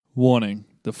Warning,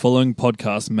 the following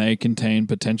podcast may contain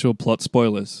potential plot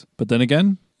spoilers, but then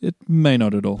again, it may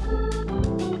not at all.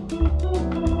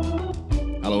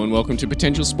 Hello and welcome to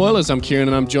Potential Spoilers. I'm Kieran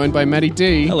and I'm joined by Maddie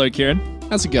D. Hello, Kieran.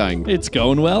 How's it going? It's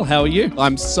going well. How are you?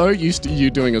 I'm so used to you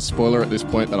doing a spoiler at this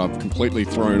point that I'm completely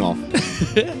thrown off.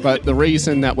 But the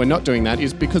reason that we're not doing that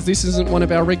is because this isn't one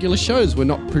of our regular shows. We're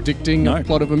not predicting a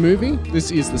plot of a movie.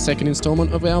 This is the second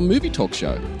installment of our movie talk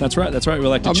show. That's right. We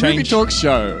like to movie talk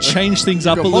show. Change things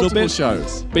up a little bit.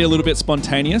 Shows. Be a little bit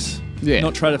spontaneous. Yeah.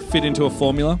 Not try to fit into a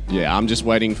formula. Yeah, I'm just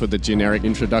waiting for the generic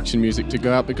introduction music to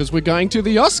go out because we're going to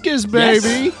the Oscars,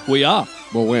 baby. Yes, we are.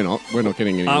 Well, we're not. We're not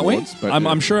getting any awards. We? But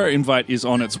I'm sure our invite is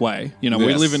on its way. You know,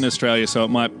 we live in Australia, so it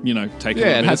might, take a little bit of time.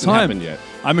 Yeah, it hasn't happened yet.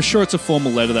 I'm sure it's a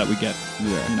formal letter that we get.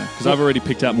 Yeah. Because I've already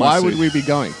picked out my Why suit. would we be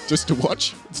going? Just to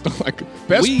watch? It's not like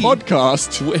best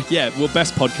podcast.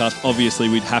 Best podcast, obviously,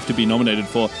 we'd have to be nominated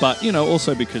for. But,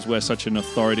 also because we're such an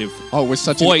authoritative we're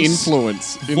such an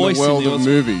influence in the world of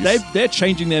movies. They're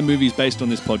changing their movies based on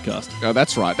this podcast. Oh,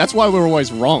 that's right. That's why we're always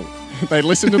wrong. They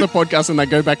listen to the podcast and they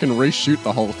go back and reshoot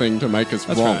the whole thing to make us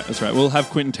wrong. That's right. We'll have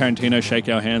Quentin Tarantino shake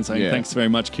our hands saying, thanks very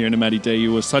much, Kieran and Maddie D.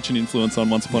 You were such an influence on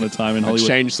Once Upon a Time in Hollywood.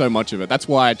 I changed so much of it. That's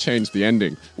why I changed the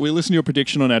ending. We listen to your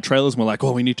prediction on our trailers and we're like,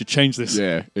 we need to change this.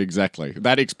 Yeah, exactly.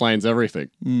 That explains everything.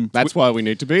 That's why we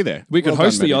need to be there. We could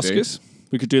host the Oscars.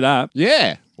 We could do that.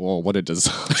 Yeah. Well, what a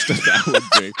disaster that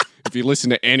would be. If you listen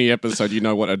to any episode, you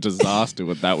know what a disaster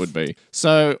that would be.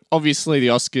 So, obviously, the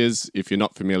Oscars, if you're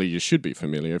not familiar, you should be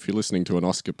familiar. If you're listening to an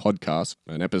Oscar podcast,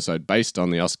 an episode based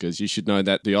on the Oscars, you should know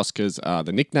that the Oscars are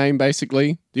the nickname,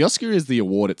 basically. The Oscar is the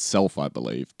award itself, I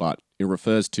believe, but it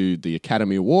refers to the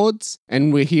Academy Awards.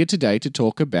 And we're here today to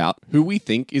talk about who we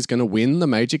think is going to win the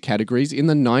major categories in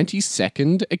the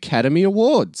 92nd Academy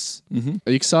Awards. Mm-hmm.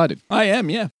 Are you excited? I am,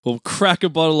 yeah. We'll crack a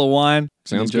bottle of wine.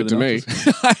 Sounds good to me.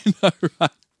 I know,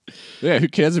 right? Yeah, who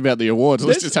cares about the awards?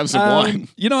 Let's just have some wine.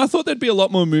 I thought there'd be a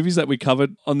lot more movies that we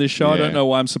covered on this show. Yeah. I don't know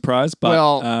why I'm surprised.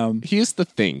 But, here's the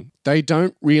thing. They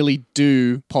don't really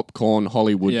do popcorn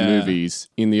Hollywood movies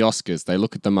in the Oscars. They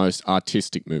look at the most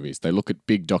artistic movies. They look at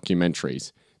big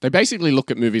documentaries. They basically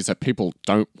look at movies that people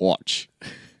don't watch.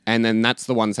 And then that's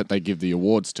the ones that they give the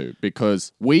awards to,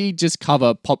 because we just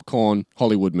cover popcorn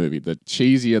Hollywood movie. The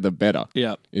cheesier, the better.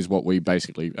 Yeah, is what we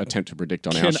basically attempt to predict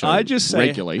on our show. Can I just say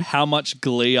regularly. How much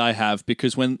glee I have?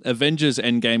 Because when Avengers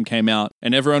Endgame came out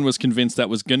and everyone was convinced that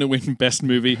was going to win Best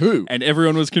Movie. Who? And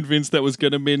everyone was convinced that was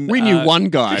going to win... We knew one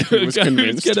guy who was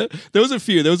convinced. There was a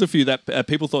few that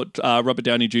people thought Robert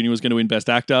Downey Jr. was going to win Best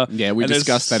Actor. Yeah, we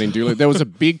discussed that in Doolittle. There was a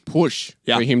big push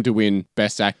for him to win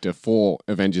Best Actor for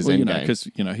Avengers Endgame. Because,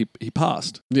 he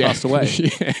passed away.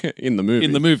 In the movie.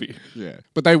 In the movie. Yeah.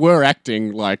 But they were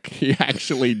acting like he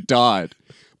actually died.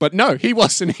 But no, he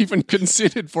wasn't even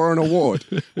considered for an award,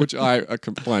 which I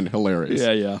find hilarious.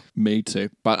 Yeah. Me too.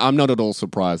 But I'm not at all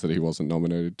surprised that he wasn't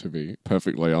nominated, to be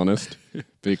perfectly honest,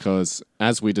 because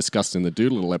as we discussed in the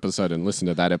Doolittle episode, and listen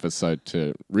to that episode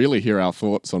to really hear our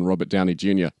thoughts on Robert Downey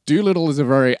Jr., Doolittle is a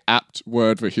very apt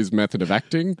word for his method of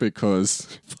acting,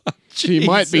 because... He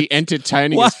might be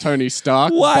entertaining as Tony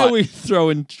Stark. Why are we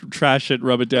throwing trash at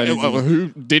Robert Downey Jr.? Well, who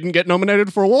didn't get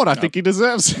nominated for an award? I think he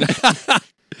deserves it.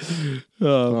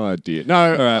 Oh dear.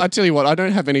 No, right. I tell you what, I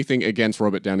don't have anything against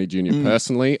Robert Downey Jr.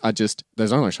 personally.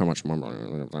 There's only so much more.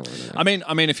 I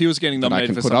mean, if he was getting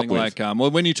nominated for something like,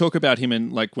 when you talk about him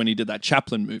in, like, when he did that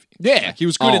Chaplin movie. Yeah. He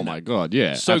was good in that. Oh my God,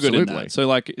 yeah. So absolutely. Good in that. So,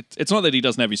 like, it's not that he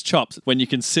doesn't have his chops. When you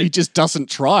can sit... He just doesn't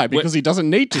try because he doesn't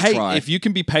need to try. If you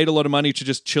can be paid a lot of money to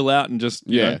just chill out and just,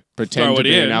 pretend to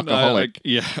be an alcoholic.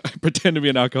 Pretend to be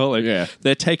an alcoholic. Yeah.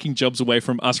 They're taking jobs away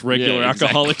from us regular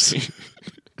alcoholics. Exactly.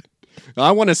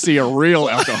 I want to see a real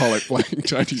alcoholic playing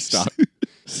Tony Stark.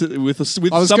 I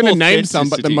was going to name some,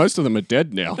 but most of them are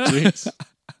dead now. Jeez.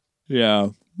 Yeah.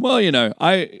 Well,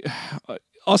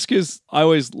 Oscars, I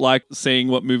always like seeing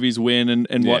what movies win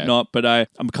and whatnot, but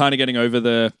I'm kind of getting over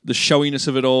the showiness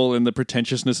of it all and the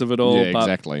pretentiousness of it all. Yeah, but,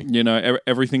 exactly.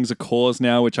 Everything's a cause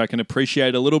now, which I can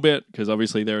appreciate a little bit, because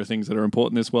obviously there are things that are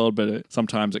important in this world, but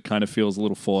sometimes it kind of feels a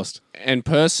little forced. And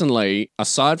personally,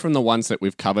 aside from the ones that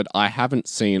we've covered, I haven't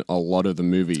seen a lot of the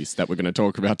movies that we're going to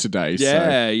talk about today.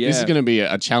 This is going to be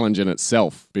a challenge in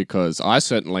itself, because I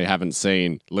certainly haven't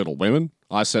seen Little Women.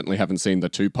 I certainly haven't seen The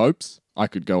Two Popes. I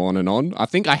could go on and on. I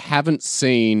think I haven't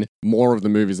seen more of the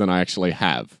movies than I actually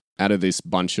have out of this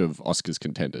bunch of Oscars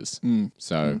contenders.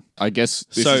 I guess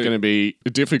this is going to be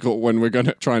difficult when we're going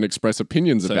to try and express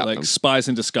opinions about them. Spies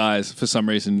in Disguise, for some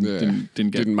reason,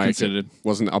 didn't get considered.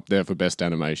 Wasn't up there for Best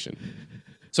Animation.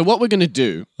 So what we're going to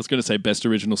do... I was going to say Best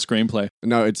Original Screenplay.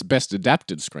 No, it's Best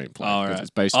Adapted Screenplay. Oh, right. It's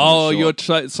based on you're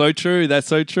so true. That's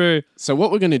so true. So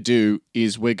what we're going to do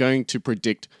is we're going to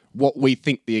predict what we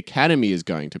think the Academy is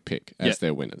going to pick as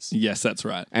their winners. Yes, that's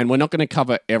right. And we're not going to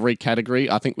cover every category.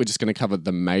 I think we're just going to cover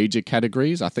the major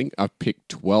categories. I think I've picked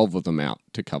 12 of them out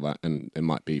to cover, and it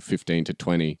might be 15 to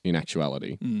 20 in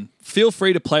actuality. Feel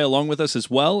free to play along with us as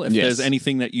well. If there's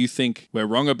anything that you think we're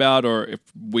wrong about, or if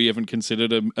we haven't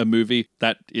considered a movie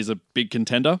that is a big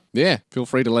contender. Yeah, feel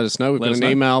free to let us know. We've got an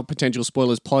email,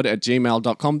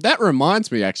 potentialspoilerspod@gmail.com. That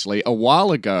reminds me, actually, a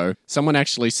while ago, someone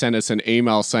actually sent us an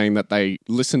email saying that they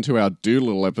listened to our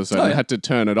Doolittle episode and had to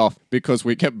turn it off because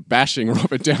we kept bashing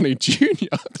Robert Downey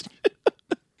Jr.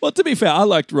 Well, to be fair, I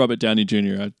liked Robert Downey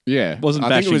Jr. Yeah. Wasn't I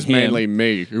think it was bashing him. mainly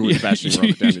me who was bashing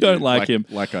Robert Downey Jr. You don't like him.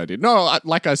 Like I did. No,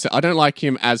 like I said, I don't like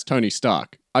him as Tony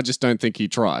Stark. I just don't think he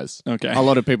tries. Okay. A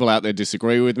lot of people out there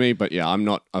disagree with me, but yeah, I'm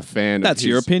not a fan That's of his...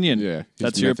 your opinion. Yeah.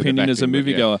 That's your opinion as a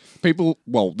moviegoer. People,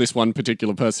 well, this one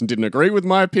particular person didn't agree with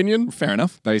my opinion. Fair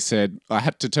enough. They said, I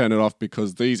had to turn it off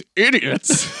because these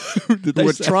idiots who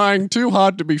were trying too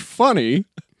hard to be funny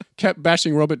kept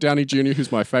bashing Robert Downey Jr.,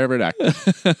 who's my favorite actor.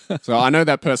 So I know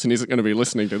that person isn't going to be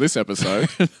listening to this episode.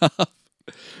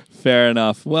 Fair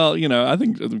enough. Well, I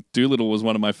think Doolittle was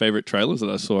one of my favorite trailers that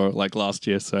I saw like last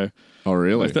year. So, oh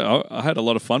really? I had a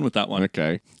lot of fun with that one.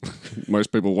 Okay.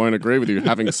 Most people won't agree with you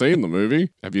having seen the movie.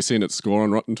 Have you seen its score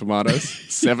on Rotten Tomatoes?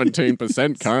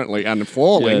 17% currently and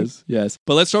falling. Yes.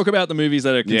 But let's talk about the movies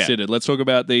that are considered. Let's talk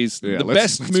about these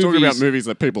let's talk about movies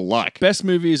that people like. Best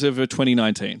movies of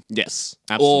 2019. Yes,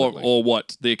 absolutely. Or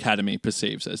what the Academy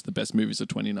perceives as the best movies of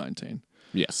 2019.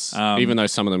 Yes, even though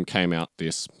some of them came out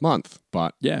this month.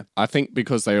 But yeah, I think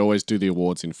because they always do the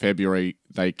awards in February,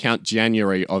 they count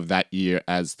January of that year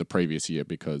as the previous year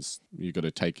because you've got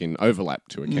to take in overlap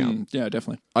to account. Yeah,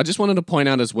 definitely. I just wanted to point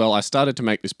out as well, I started to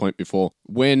make this point before,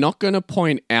 we're not going to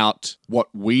point out what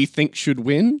we think should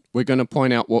win. We're going to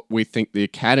point out what we think the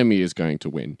Academy is going to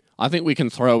win. I think we can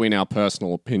throw in our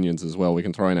personal opinions as well. We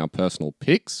can throw in our personal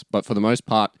picks, but for the most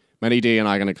part, Matty D and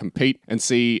I are going to compete and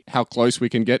see how close we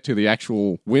can get to the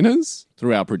actual winners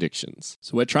through our predictions.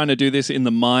 So we're trying to do this in the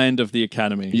mind of the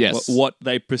Academy. Yes. What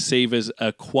they perceive as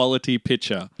a quality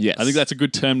picture. Yes. I think that's a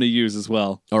good term to use as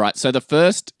well. All right. So the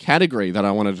first category that I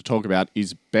wanted to talk about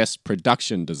is Best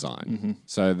Production Design. Mm-hmm.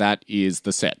 So that is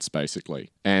the sets,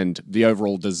 basically, and the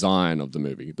overall design of the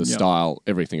movie, the style,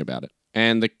 everything about it.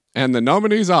 And the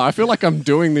nominees are, I feel like I'm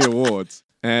doing the awards.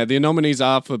 The nominees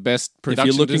are for Best Production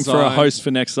Design. If you're looking for a host for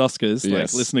next Oscars,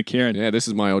 yes. listen to Kieran. Yeah, this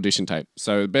is my audition tape.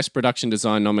 So Best Production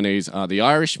Design nominees are The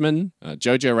Irishman,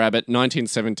 Jojo Rabbit,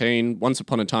 1917, Once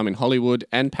Upon a Time in Hollywood,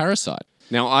 and Parasite.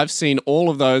 Now, I've seen all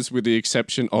of those with the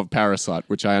exception of Parasite,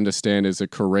 which I understand is a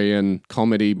Korean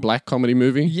black comedy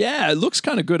movie. Yeah, it looks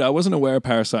kind of good. I wasn't aware of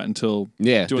Parasite until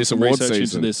doing some research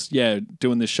into this. Yeah,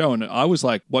 doing this show. And I was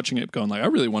like watching it going like, I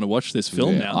really want to watch this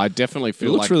film now. I definitely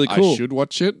feel like really cool. I should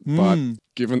watch it, but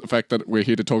given the fact that we're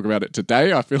here to talk about it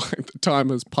today, I feel like the time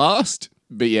has passed.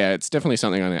 But yeah, it's definitely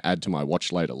something I'm going to add to my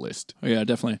watch later list. Oh, yeah,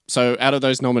 definitely. So out of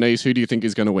those nominees, who do you think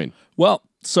is going to win? Well,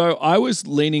 so I was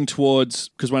leaning towards,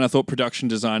 because when I thought production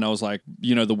design, I was like,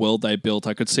 the world they built,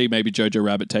 I could see maybe Jojo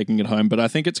Rabbit taking it home, but I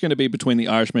think it's going to be between The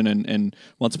Irishman and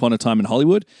Once Upon a Time in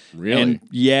Hollywood. Really? And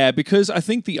yeah, because I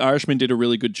think The Irishman did a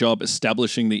really good job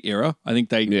establishing the era. I think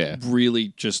they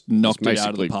really just knocked it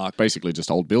out of the park. Basically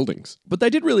just old buildings. But they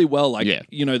did really well,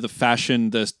 the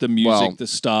fashion, the music, the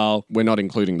style. We're not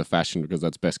including the fashion because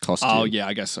that's best costume. Oh, yeah,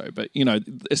 I guess so. But,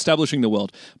 establishing the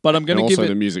world. But I'm going to give it... also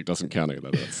the music doesn't count either.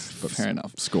 That's fair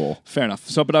enough. Score. Fair enough.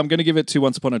 So, but I'm going to give it to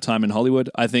Once Upon a Time in Hollywood.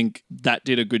 I think that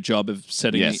did a good job of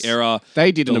setting the era.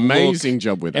 They did an amazing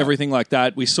job with that. Everything like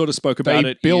that. We sort of spoke about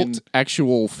it. They built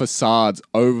actual facades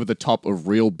over the top of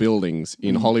real buildings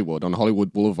in Hollywood, on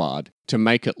Hollywood Boulevard, to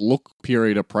make it look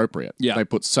period appropriate. Yeah. They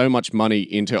put so much money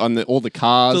into all the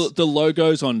cars. The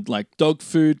logos on like dog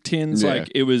food tins,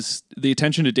 it was, the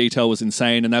attention to detail was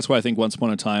insane, and that's why I think Once Upon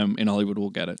a Time in Hollywood will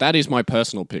get it. That is my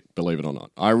personal pick, believe it or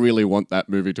not. I really want that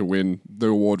movie to win the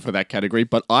award for that category,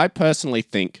 but I personally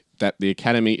think that the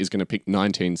Academy is going to pick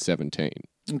 1917.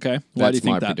 Okay. Why do you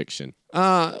think that? That's my prediction.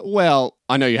 Well,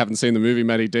 I know you haven't seen the movie,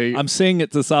 Matty D. I'm seeing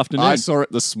it this afternoon. I saw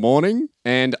it this morning,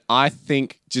 and I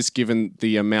think just given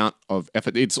the amount of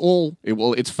effort,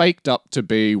 it's faked up to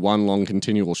be one long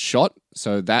continual shot,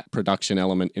 so that production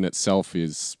element in itself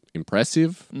is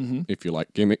impressive, if you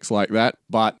like gimmicks like that.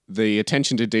 But the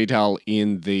attention to detail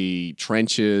in the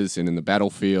trenches and in the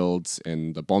battlefields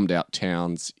and the bombed out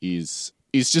towns is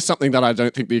just something that I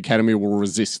don't think the Academy will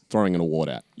resist throwing an award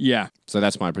at. Yeah. So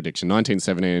that's my prediction,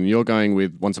 1917, and you're going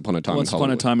with Once Upon a Time in Hollywood. Once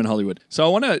Upon a Time in Hollywood. So I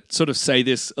want to sort of say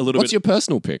this a little bit. What's your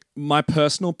personal pick? My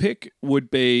personal pick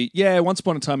would be, Once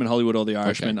Upon a Time in Hollywood or The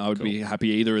Irishman. I would be happy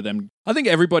either of them I think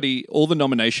everybody, all the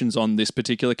nominations on this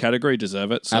particular category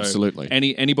deserve it. So Absolutely.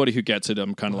 Anybody who gets it,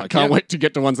 I'm kind of like, Can't wait to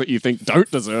get to ones that you think don't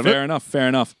deserve it. Fair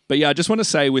enough. But yeah, I just want to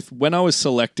say when I was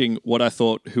selecting what I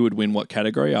thought who would win what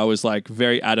category, I was like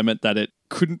very adamant that it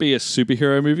couldn't be a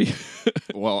superhero movie.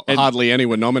 Well, hardly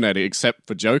anyone nominated except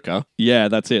for Joker. Yeah,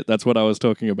 that's it. That's what I was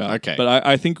talking about. Okay. But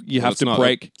I think you have to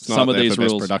break some of these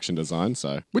rules. Best production design,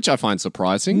 which I find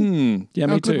surprising. Yeah,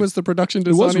 How me good too. was the production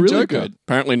design was in really Joker? good.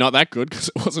 Apparently not that good because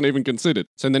it wasn't even considered.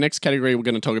 So the next category we're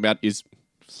going to talk about is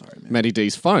Maddie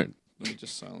D's phone. Let me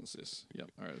just silence this. Yep.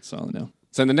 All right, it's silent now.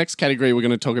 So the next category we're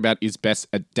going to talk about is Best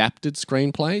Adapted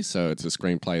Screenplay. So it's a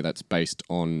screenplay that's based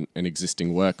on an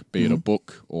existing work, be it a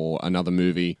book or another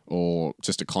movie or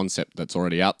just a concept that's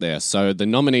already out there. So the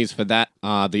nominees for that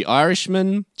are The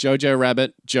Irishman, Jojo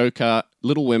Rabbit, Joker,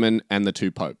 Little Women, and The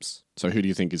Two Popes. So who do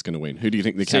you think is going to win? Who do you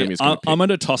think the Academy is going to pick? I'm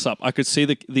at a toss-up. I could see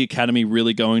the Academy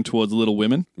really going towards Little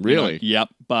Women. Really? Yep.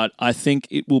 But I think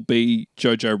it will be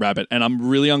Jojo Rabbit. And I'm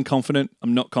really unconfident.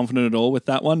 I'm not confident at all with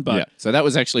that one. But So that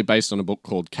was actually based on a book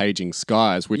called Caging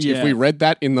Skies, which if we read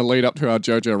that in the lead up to our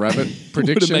Jojo Rabbit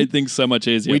prediction, would have made things so much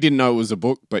easier. We didn't know it was a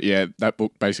book, but yeah, that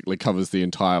book basically covers the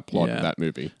entire plot of that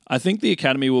movie. I think the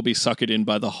Academy will be suckered in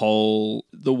by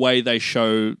the way they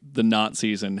show the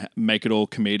Nazis and make it all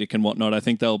comedic and whatnot. I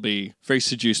think they'll be very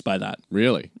seduced by that.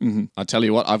 Really? Mm-hmm. I tell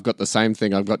you what, I've got the same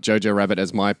thing. I've got Jojo Rabbit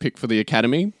as my pick for the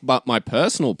Academy, but my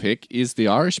personal pick is The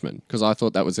Irishman because I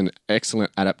thought that was an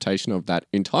excellent adaptation of that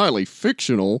entirely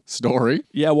fictional story.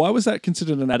 Yeah, why was that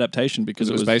considered an adaptation? Because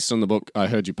it was based on the book I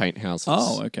Heard You Paint Houses.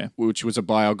 Oh, okay. Which was a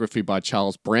biography by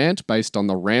Charles Brandt based on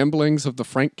the ramblings of the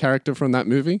Frank character from that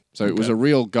movie. So it was a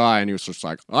real guy and he was just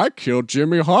like, I killed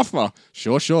Jimmy Hoffa.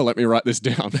 Sure, let me write this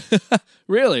down.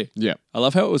 Really? Yeah. I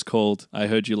love how it was called I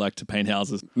Heard You Like to Paint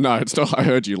Houses. No, it's not I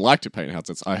Heard You Like to Paint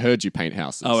Houses. I Heard You Paint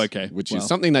Houses. Oh, okay. Which is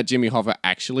something that Jimmy Hoffa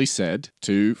actually said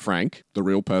to Frank, the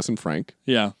real person Frank.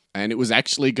 Yeah. And it was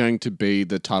actually going to be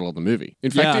the title of the movie.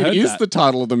 In fact, it is the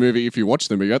title of the movie if you watch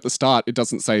the movie. At the start, it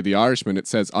doesn't say The Irishman. It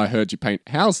says, I Heard You Paint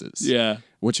Houses. Yeah.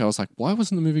 Which I was like, why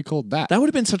wasn't the movie called that? That would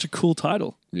have been such a cool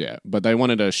title. Yeah, but they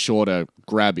wanted a shorter,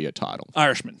 grabbier title.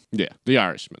 Irishman. Yeah, The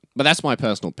Irishman. But that's my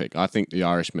personal pick. I think The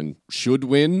Irishman should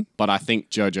win, but I think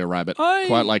Jojo Rabbit,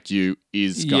 quite like you,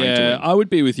 is going to win. Yeah, I would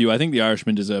be with you. I think The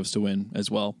Irishman deserves to win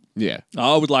as well. Yeah.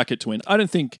 I would like it to win. I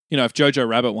don't think, if Jojo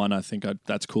Rabbit won, I think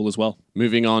that's cool as well.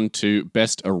 Moving on to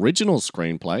Best Original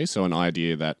Screenplay, so an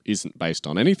idea that isn't based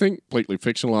on anything, completely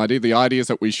fictional idea. The ideas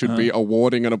that we should be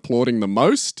awarding and applauding the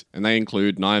most, and they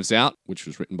include Knives Out, which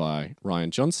was written by Rian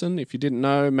Johnson. If you didn't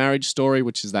know, Marriage Story,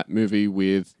 which is that movie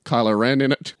with Kylo Ren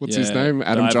in it. What's his name?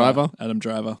 Adam Driver? Adam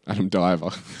Driver. Adam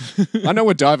Diver. I know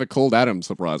a diver called Adam,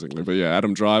 surprisingly, but yeah,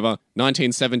 Adam Driver.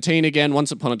 1917 again,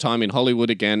 Once Upon a Time in Hollywood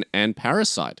again, and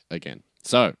Parasite again.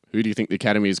 So, who do you think the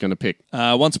Academy is going to pick?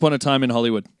 Once Upon a Time in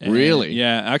Hollywood. Really?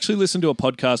 Yeah, I actually listened to a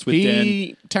podcast with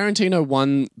Dan. Tarantino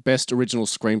won Best Original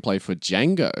Screenplay for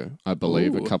Django, I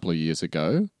believe, a couple of years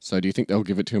ago. So do you think they'll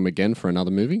give it to him again for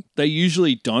another movie? They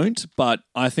usually don't, but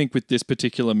I think with this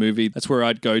particular movie, that's where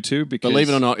I'd go to because... Believe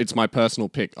it or not, it's my personal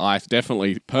pick. I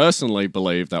definitely personally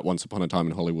believe that Once Upon a Time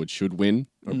in Hollywood should win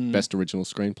Best Original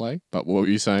Screenplay. But what were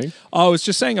you saying? I was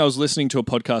just saying I was listening to a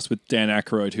podcast with Dan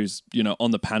Aykroyd, who's,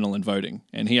 on the panel and voting,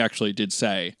 and he actually did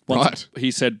say...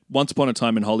 He said Once Upon a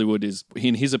Time in Hollywood is,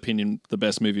 in his opinion, the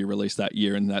best movie released that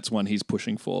year, and that's one he's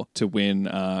pushing for to win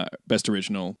Best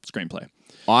Original Screenplay.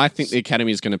 I think the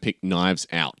Academy is going to pick Knives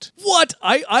Out. What?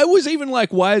 I was even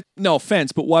like, why? No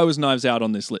offense, but why was Knives Out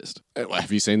on this list?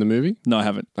 Have you seen the movie? No, I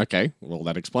haven't. Okay, well,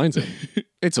 that explains it.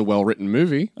 It's a well-written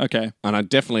movie. Okay. And I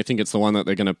definitely think it's the one that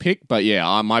they're going to pick. But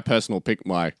yeah, my personal pick,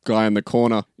 my guy in the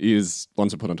corner, is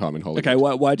Once Upon a Time in Hollywood. Okay,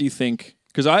 why do you think...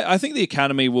 Because I think the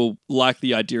Academy will like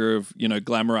the idea of,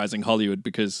 glamorizing Hollywood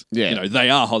because, they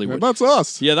are Hollywood. That's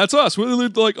us. Yeah, that's us. We're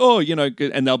like,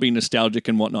 and they'll be nostalgic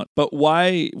and whatnot. But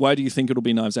why do you think it'll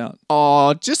be Knives Out?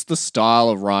 Oh, just the style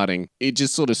of writing. It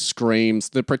just sort of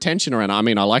screams. The pretension around it, I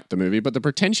mean, I like the movie, but the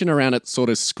pretension around it sort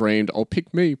of screamed, oh,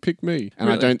 pick me. And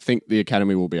really? I don't think the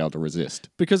Academy will be able to resist.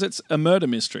 Because it's a murder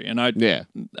mystery. And hey,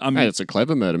 it's a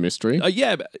clever murder mystery.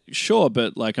 Yeah, sure.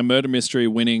 But like a murder mystery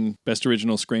winning Best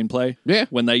Original Screenplay. Yeah.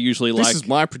 When they usually this is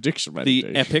my prediction, mate.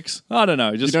 The epics. I don't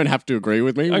know. You don't have to agree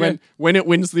with me. Okay. When it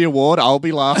wins the award, I'll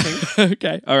be laughing.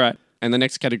 Okay. All right. And the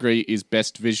next category is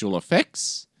Best Visual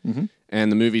Effects. Mm-hmm.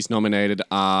 And the movies nominated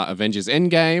are Avengers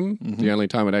Endgame, the only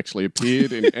time it actually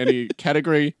appeared in any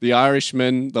category, The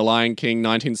Irishman, The Lion King,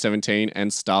 1917,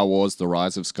 and Star Wars, The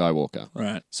Rise of Skywalker.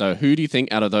 Right. So who do you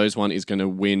think out of those one is going to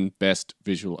win Best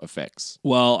Visual Effects?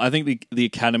 Well, I think the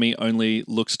Academy only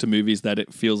looks to movies that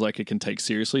it feels like it can take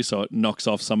seriously, so it knocks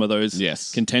off some of those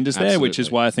contenders there, which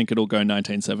is why I think it'll go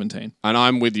 1917. And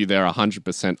I'm with you there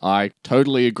 100%. I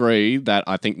totally agree that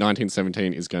I think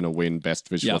 1917 is going to win Best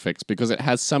Visual Effects because it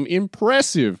has some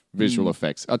impressive visual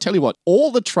effects. I'll tell you what,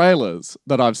 all the trailers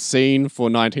that I've seen for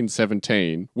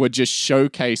 1917 were just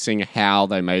showcasing how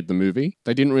they made the movie.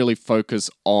 They didn't really focus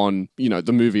on,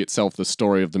 the movie itself, the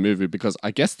story of the movie, because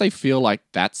I guess they feel like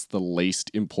that's the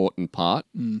least important part.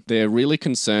 They're really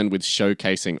concerned with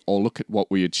showcasing, look at what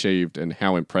we achieved and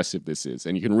how impressive this is.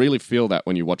 And you can really feel that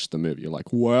when you watch the movie. You're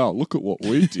like, wow, look at what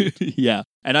we did. Yeah.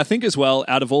 And I think as well,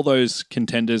 out of all those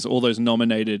contenders, all those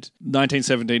nominated,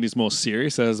 1917 is more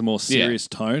serious. It has a more serious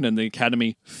tone, and the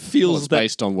Academy feels it's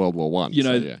based on World War One.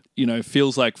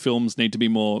 Feels like films need to be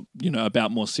more,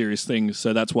 about more serious things.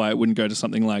 So that's why it wouldn't go to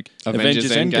something like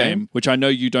Avengers Endgame, which I know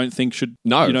you don't think should,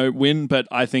 win, but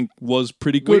I think was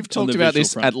pretty good. We've talked about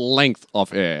this at length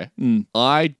off air.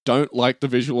 I don't like the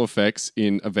visual effects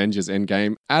in Avengers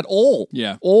Endgame at all.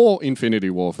 Yeah. Or Infinity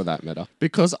War for that matter,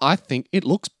 because I think it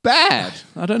looks bad.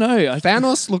 I don't know.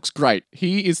 Thanos looks great.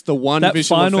 He is the one that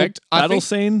visual final effect. Battle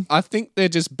scene. I think they're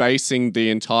just basing the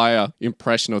entire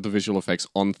impression of the visual effects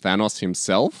on Thanos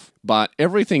himself. But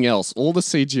everything else, all the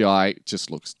CGI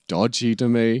just looks dodgy to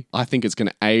me. I think it's going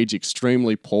to age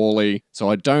extremely poorly. So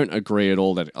I don't agree at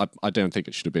all that I don't think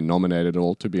it should have been nominated at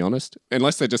all, to be honest.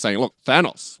 Unless they're just saying, look,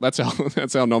 Thanos,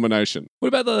 that's our nomination. What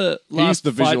about the last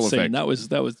fight scene? That was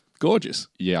gorgeous.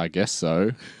 Yeah, I guess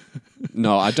so.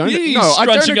 No, I don't. I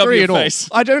don't agree at all.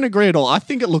 I don't agree at all. I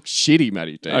think it looks shitty,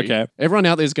 Matty D. Okay. Everyone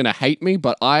out there is going to hate me,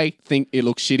 but I think it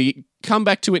looks shitty. Come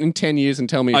back to it in 10 years and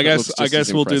tell me. I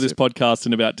guess we'll do this podcast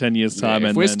in about 10 years' time.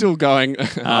 If we're still going,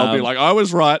 I'll be like, I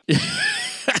was right.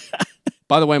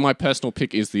 By the way, my personal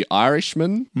pick is The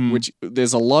Irishman, which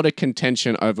there's a lot of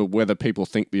contention over whether people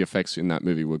think the effects in that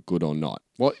movie were good or not.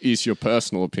 What is your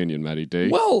personal opinion, Matty D?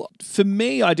 Well, for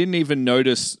me, I didn't even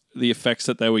notice the effects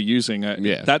that they were using.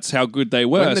 That's how good they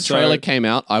were. When the trailer came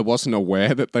out, I wasn't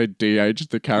aware that they de-aged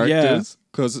the characters.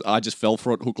 Because I just fell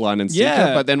for it hook, line, and sinker.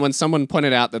 Yeah. But then when someone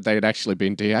pointed out that they had actually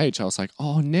been de-aged, I was like,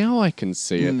 oh, now I can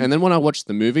see it. And then when I watched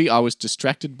the movie, I was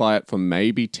distracted by it for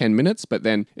maybe 10 minutes, but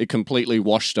then it completely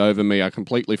washed over me. I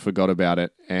completely forgot about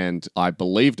it, and I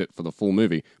believed it for the full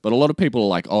movie. But a lot of people are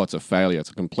like, oh, it's a failure.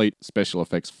 It's a complete special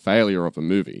effects failure of a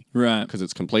movie. Right. Because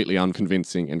it's completely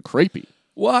unconvincing and creepy.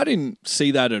 Well, I didn't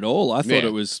see that at all. I thought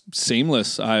it was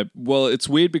seamless. It's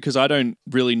weird because I don't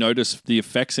really notice the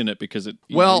effects in it because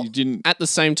you didn't. At the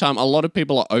same time, a lot of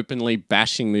people are openly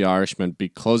bashing The Irishman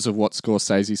because of what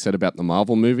Scorsese said about the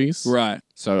Marvel movies. Right.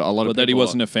 So a lot of people that he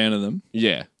wasn't a fan of them.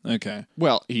 Yeah. Okay.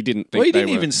 Well, he didn't think he didn't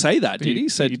even say that, did he?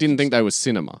 He didn't think they were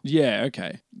cinema. Yeah,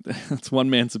 okay. That's one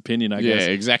man's opinion, I guess. Yeah,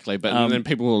 exactly. But then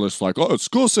people were just like, oh,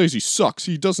 Scorsese sucks.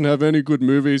 He doesn't have any good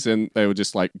movies. And they were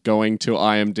just like going to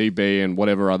IMDb and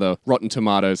whatever other Rotten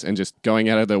Tomatoes and just going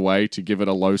out of their way to give it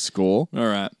a low score. All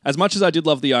right. As much as I did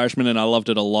love The Irishman and I loved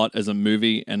it a lot as a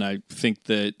movie, and I think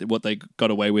that what they got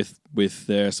away with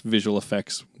their visual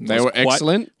effects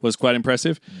excellent. Was quite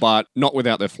impressive. But not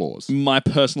without their flaws. My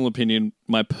personal opinion,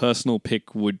 my personal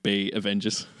pick would be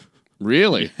Avengers.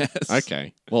 Really? Yes.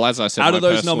 Okay. Well, as I said, out of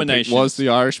those nominations was The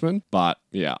Irishman, but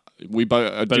yeah, we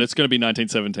both. But it's going to be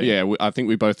 1917. Yeah, I think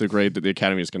we both agreed that the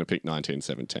Academy is going to pick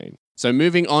 1917. So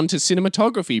moving on to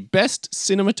cinematography, best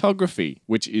cinematography,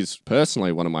 which is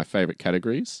personally one of my favorite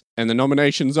categories, and the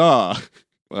nominations are.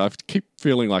 I keep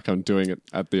feeling like I'm doing it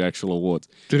at the actual awards.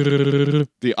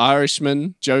 The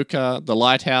Irishman, Joker, The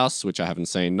Lighthouse, which I haven't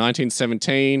seen,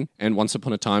 1917, and Once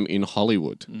Upon a Time in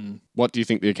Hollywood. What do you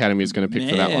think the Academy is going to pick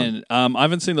for that one? I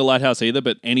haven't seen The Lighthouse either,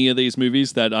 but any of these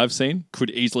movies that I've seen could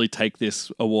easily take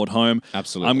this award home.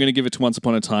 Absolutely. I'm going to give it to Once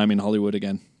Upon a Time in Hollywood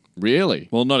again. Really?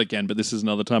 Well, not again, but this is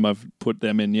another time I've put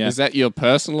them in, yeah. Is that your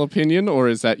personal opinion or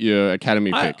is that your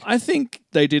Academy pick? I think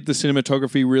they did the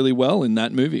cinematography really well in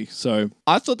that movie, so...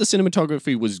 I thought the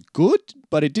cinematography was good,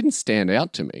 but it didn't stand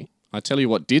out to me. I tell you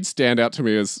what did stand out to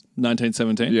me is...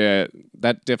 1917? Yeah,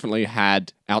 that definitely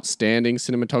had outstanding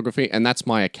cinematography, and that's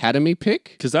my Academy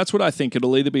pick. Because that's what I think.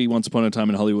 It'll either be Once Upon a Time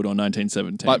in Hollywood or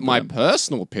 1917. But my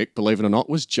personal pick, believe it or not,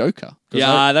 was Joker.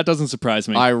 Yeah, that doesn't surprise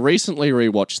me. I recently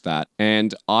rewatched that,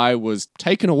 and I was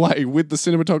taken away with the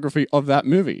cinematography of that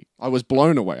movie. I was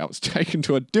blown away. I was taken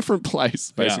to a different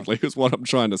place, basically, is what I'm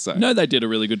trying to say. No, they did a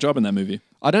really good job in that movie.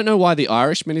 I don't know why The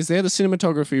Irishman is there. The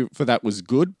cinematography for that was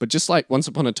good, but just like Once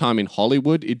Upon a Time in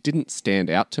Hollywood, it didn't stand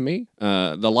out to me.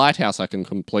 The Lighthouse I can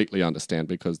completely understand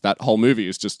because that whole movie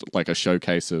is just like a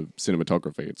showcase of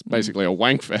cinematography. It's basically a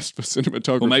wank fest for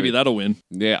cinematography. Well, maybe that'll win.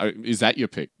 Yeah, is that your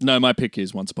pick? No, my pick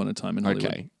is Once Upon a Time in Hollywood.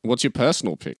 Okay. What's your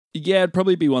personal pick? Yeah, it'd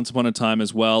probably be Once Upon a Time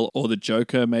as well, or The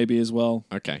Joker maybe as well.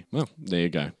 Okay, well, there you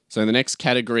go. So the next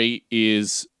category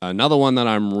is another one that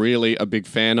I'm really a big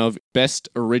fan of, Best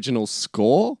Original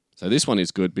Score. So this one is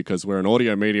good because we're an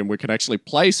audio medium. We can actually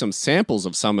play some samples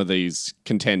of some of these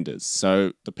contenders.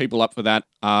 So the people up for that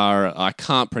are, I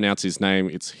can't pronounce his name.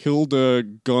 It's Hilda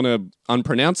Gonna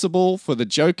Unpronounceable for The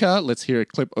Joker. Let's hear a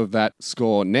clip of that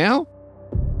score now.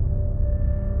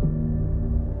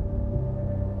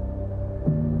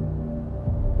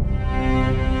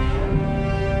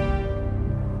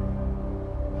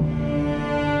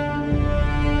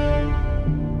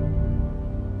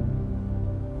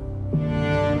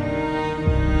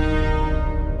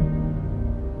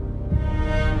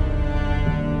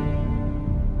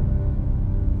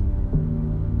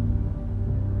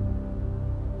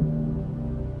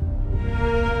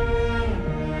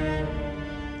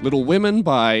 Little Women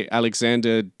by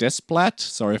Alexander Desplat.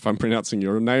 Sorry if I'm pronouncing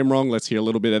your name wrong. Let's hear a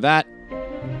little bit of that.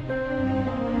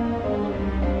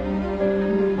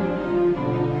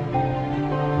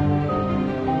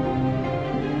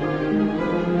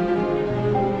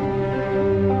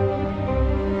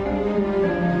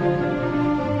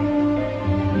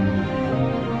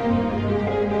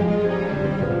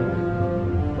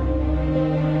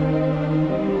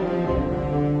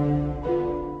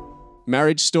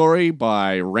 Marriage Story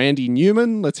by Randy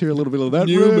Newman. Let's hear a little bit of that.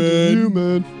 Randy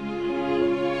Newman.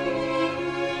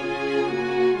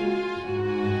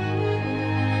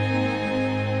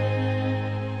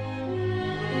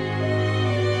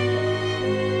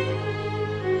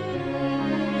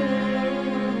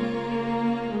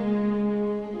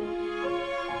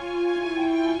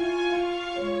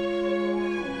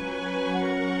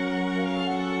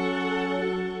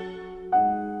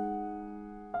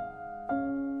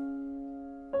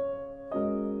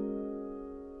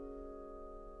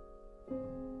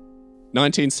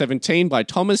 "1917" by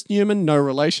Thomas Newman, no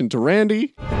relation to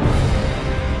Randy.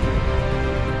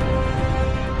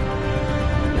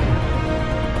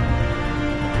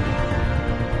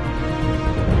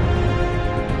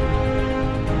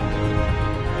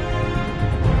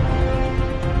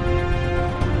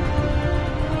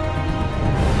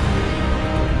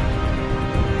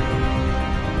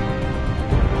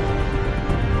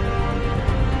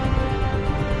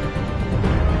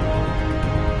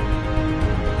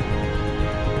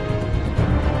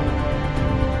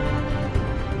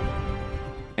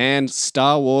 And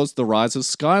Star Wars: The Rise of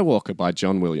Skywalker by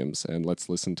John Williams. And let's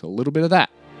listen to a little bit of that.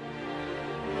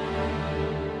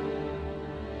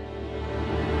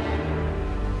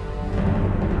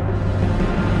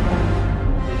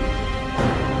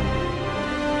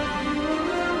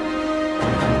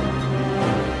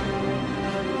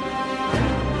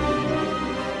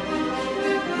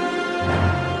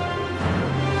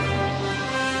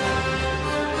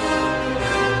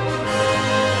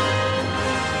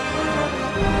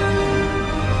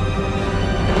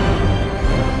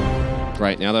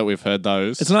 Great, now that we've heard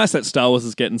those. It's nice that Star Wars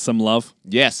is getting some love.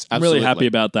 Yes, I'm absolutely. really happy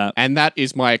about that. And that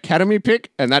is my Academy pick,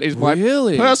 and that is my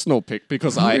personal pick,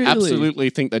 because I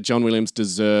absolutely think that John Williams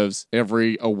deserves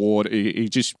every award. He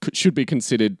just should be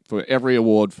considered for every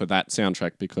award for that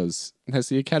soundtrack, because has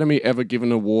the Academy ever given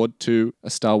an award to a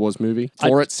Star Wars movie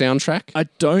for its soundtrack? I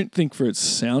don't think for its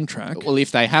soundtrack. Well,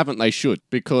 if they haven't, they should,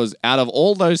 because out of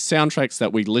all those soundtracks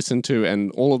that we listen to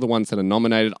and all of the ones that are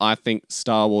nominated, I think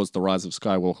Star Wars: The Rise of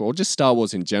Skywalker, or just Star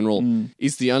Wars in general,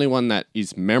 is the only one that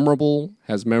is memorable,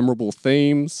 has memorable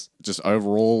themes, just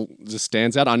overall just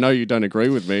stands out. I know you don't agree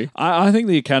with me. I think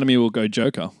the Academy will go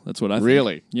Joker. That's what I think.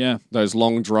 Really? Yeah. Those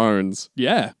long drones.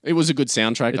 Yeah. It was a good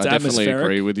soundtrack. It's I definitely atmospheric.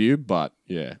 agree with you, but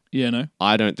yeah. Yeah, no?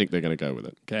 I don't think they're going to go with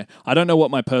it. Okay. I don't know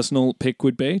what my personal pick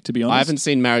would be, to be honest. I haven't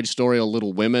seen Marriage Story or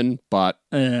Little Women, but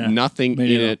nothing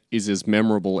in it is as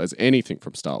memorable as anything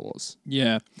from Star Wars.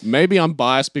 Yeah. Maybe I'm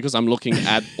biased because I'm looking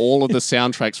at all of the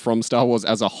soundtracks from Star Wars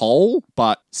as a whole,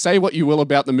 but say what you will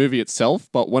about the movie itself,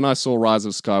 but when I saw Rise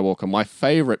of Skywalker, my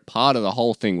favorite part of the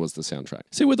whole thing was the soundtrack.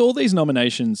 See, with all these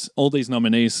nominations, all these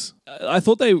nominees, I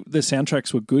thought the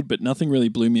soundtracks were good, but nothing really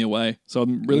blew me away. So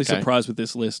I'm really surprised with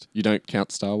this list. You don't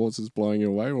count Star Wars as blowing you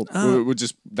away? Or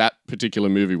just that particular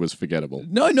movie was forgettable?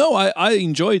 No, I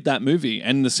enjoyed that movie,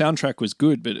 and the soundtrack was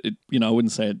good, but I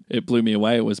wouldn't say it blew me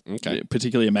away. It was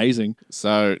particularly amazing.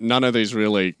 So none of these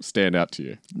really stand out to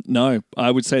you? No,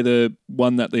 I would say the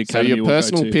one that the Academy will go to.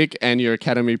 So your personal pick and your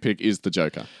Academy pick is the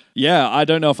Joker? Yeah, I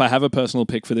don't know if I have a personal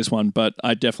pick for this one, but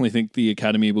I definitely think the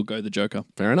Academy will go the Joker.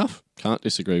 Fair enough. Can't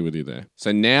disagree with you there.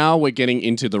 So now we're getting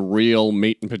into the real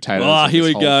meat and potatoes. Oh, here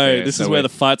we go. This is where the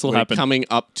fights will happen. We're coming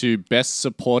up to Best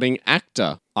Supporting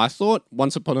Actor. I thought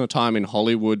Once Upon a Time in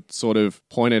Hollywood sort of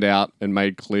pointed out and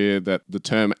made clear that the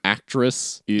term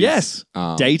actress is...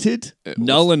 dated,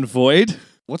 null and void.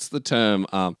 What's the term?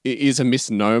 It is a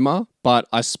misnomer, but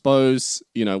I suppose,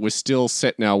 we're still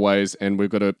set in our ways and we've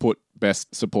got to put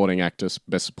Best Supporting Actress,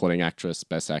 Best Supporting Actress,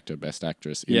 Best Actor, Best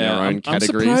Actress in their own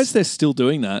categories. I'm surprised they're still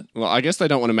doing that. Well, I guess they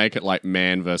don't want to make it like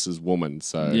man versus woman,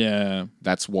 so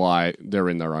that's why they're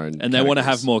in their own And they want to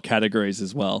have more categories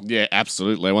as well. Yeah,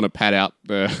 absolutely. They want to pad out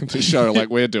the show like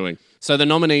we're doing. So the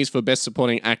nominees for Best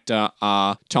Supporting Actor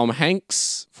are Tom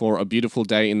Hanks for A Beautiful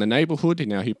Day in the Neighborhood.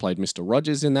 Now he played Mr.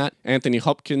 Rogers in that. Anthony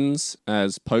Hopkins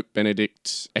as Pope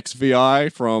Benedict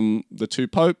XVI from The Two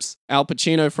Popes. Al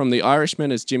Pacino from The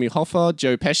Irishman as Jimmy Hoffa.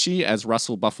 Joe Pesci as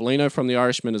Russell Buffalino from The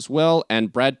Irishman as well.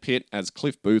 And Brad Pitt as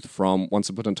Cliff Booth from Once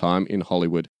Upon a Time in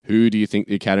Hollywood. Who do you think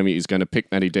the Academy is going to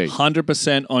pick, Matty D?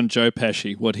 100% on Joe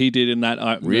Pesci. What he did in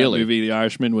that movie, The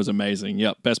Irishman, was amazing.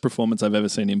 Yep, best performance I've ever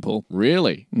seen him pull.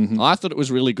 Really? Mm-hmm. I thought it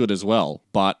was really good as well,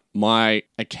 but my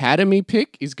Academy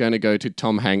pick is going to go to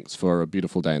Tom Hanks for A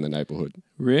Beautiful Day in the Neighborhood.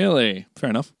 Really?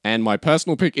 Fair enough. And my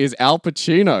personal pick is Al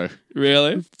Pacino.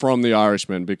 Really? From The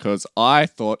Irishman, because I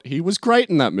thought he was great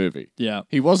in that movie. Yeah.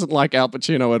 He wasn't like Al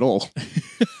Pacino at all.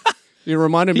 It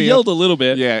reminded me. He yelled a little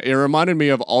bit. Yeah, it reminded me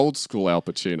of old school Al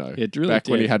Pacino. It really back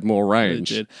did. when he had more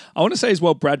range. It did. I want to say as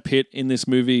well, Brad Pitt in this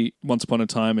movie, Once Upon a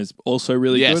Time, is also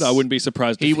really good. I wouldn't be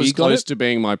surprised if he was got close it. to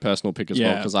being my personal pick as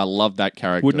well, because I love that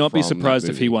character. Would not be surprised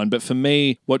if he won. But for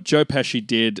me, what Joe Pesci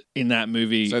did in that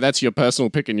movie. So that's your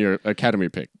personal pick and your Academy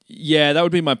pick. Yeah, that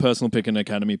would be my personal pick and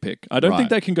Academy pick. I don't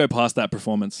think they can go past that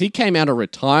performance. He came out of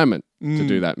retirement to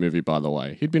do that movie, by the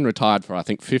way. He'd been retired for, I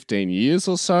think, 15 years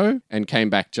or so and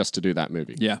came back just to do that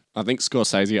movie. Yeah. I think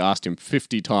Scorsese asked him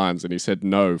 50 times and he said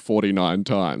no 49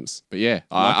 times. But yeah,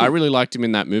 I really liked him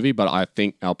in that movie, but I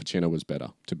think Al Pacino was better,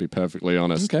 to be perfectly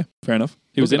honest. Okay, fair enough.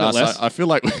 He was in it less. I feel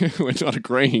like we're not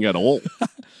agreeing at all.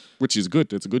 Which is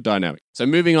good. It's a good dynamic. So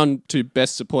moving on to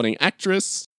Best Supporting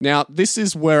Actress. Now, this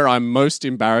is where I'm most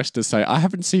embarrassed to say I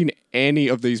haven't seen any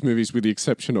of these movies with the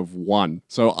exception of one.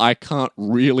 So I can't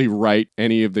really rate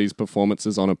any of these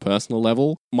performances on a personal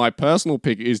level. My personal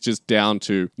pick is just down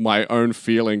to my own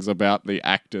feelings about the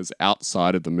actors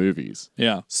outside of the movies.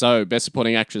 Yeah. So Best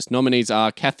Supporting Actress nominees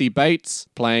are Kathy Bates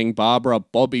playing Barbara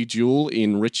Bobby Jewell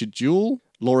in Richard Jewell.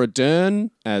 Laura Dern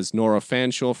as Nora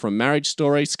Fanshawe from Marriage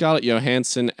Story, Scarlett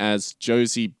Johansson as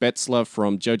Josie Betzler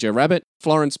from Jojo Rabbit,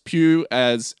 Florence Pugh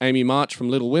as Amy March from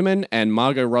Little Women, and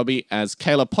Margot Robbie as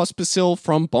Kayla Pospisil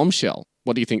from Bombshell.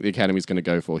 What do you think the Academy's going to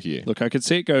go for here? Look, I could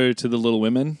see it go to the Little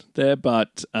Women there,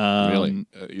 but... really?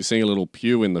 You're seeing a little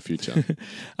Pugh in the future?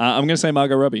 I'm going to say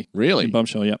Margot Robbie. Really?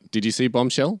 Bombshell, yep. Did you see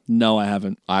Bombshell? No, I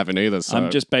haven't. I haven't either, so... I'm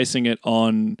just basing it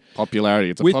on... popularity.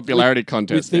 It's a popularity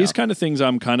contest With these kind of things,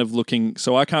 I'm kind of looking...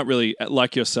 So I can't really,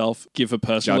 like yourself, give a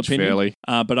personal opinion. Fairly.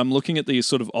 But I'm looking at the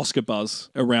sort of Oscar buzz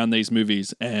around these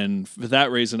movies, and for that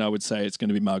reason, I would say it's going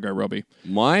to be Margot Robbie.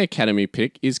 My Academy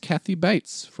pick is Kathy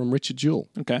Bates from Richard Jewell.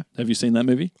 Okay. Have you seen that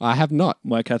movie? I have not.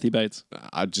 Why Kathy Bates?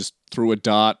 I just threw a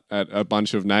dart at a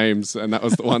bunch of names, and that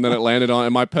was the one that it landed on.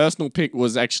 And my personal pick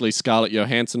was actually Scarlett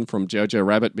Johansson from Jojo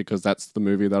Rabbit, because that's the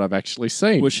movie that I've actually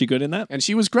seen. Was she good in that? And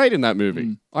she was great in that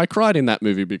movie. I cried in that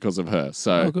movie because of her.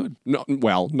 So, good.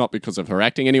 Not because of her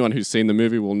acting. Anyone who's seen the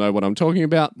movie will know what I'm talking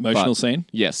about. Emotional scene?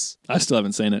 Yes. I still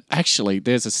haven't seen it. Actually,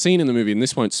 there's a scene in the movie, and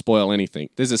this won't spoil anything.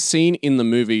 There's a scene in the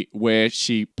movie where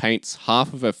she paints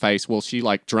half of her face. Well, she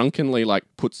drunkenly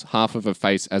puts half of her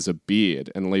face as a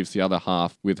beard and leaves the other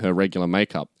half with her regular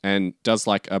makeup, and does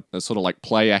a sort of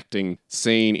play acting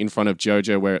scene in front of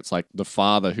Jojo where it's the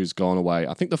father who's gone away.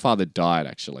 I think the father died,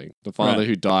 actually. The father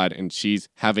who died, and she's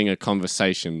having a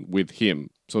conversation with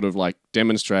him. Sort of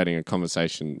demonstrating a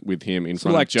conversation with him in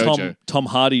front of Jojo. Tom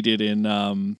Hardy did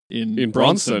in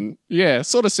Bronson. Yeah,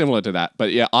 sort of similar to that.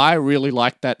 But yeah, I really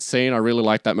like that scene. I really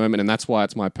like that moment, and that's why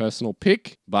it's my personal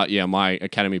pick. But yeah, my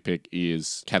Academy pick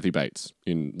is Kathy Bates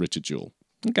in Richard Jewell.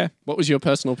 Okay. What was your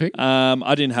personal pick?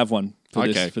 I didn't have one. for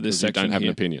Okay, this 'cause section you don't have here.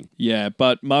 an opinion. Yeah,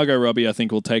 but Margot Robbie, I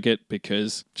think, will take it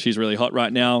because she's really hot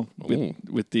right now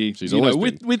with the She's you know,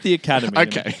 always been. with the Academy.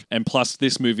 Okay. and plus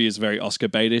this movie is very Oscar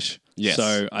baitish. Yes.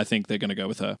 So I think they're going to go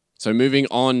with her. So moving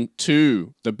on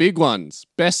to the big ones,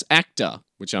 Best Actor,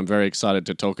 which I'm very excited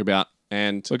to talk about.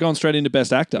 And We're going straight into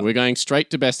Best Actor. we're going straight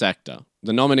to Best Actor.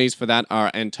 The nominees for that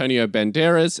are Antonio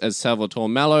Banderas as Salvatore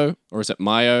Mallow, or is it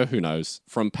Mayo? Who knows?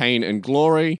 From Pain and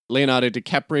Glory. Leonardo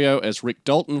DiCaprio as Rick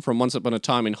Dalton from Once Upon a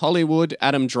Time in Hollywood.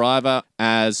 Adam Driver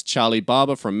as Charlie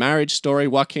Barber from Marriage Story.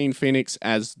 Joaquin Phoenix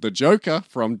as the Joker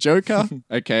from Joker,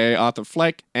 aka Arthur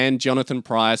Fleck. And Jonathan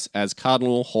Pryce as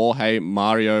Cardinal Jorge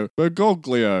Mario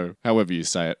Bergoglio, however you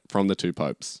say it, from The Two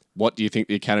Popes. What do you think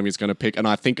the Academy is going to pick? And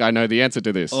I think I know the answer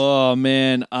to this. Oh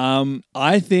man,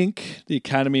 I think the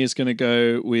Academy is going to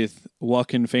go with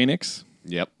Joaquin Phoenix.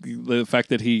 Yep. The fact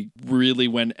that he really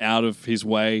went out of his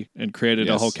way and created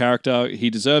a Yes. whole character, he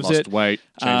deserves Lost it. weight,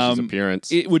 changed his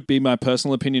appearance. It would be my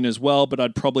personal opinion as well, but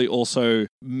I'd probably also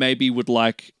maybe would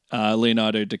like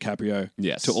Leonardo DiCaprio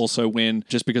Yes. to also win,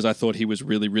 just because I thought he was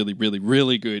really, really, really,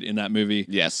 really good in that movie.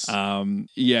 Yes.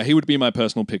 Yeah, he would be my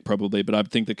personal pick probably, but I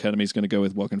think the Academy's going to go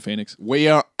with Joaquin Phoenix. We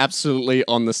are absolutely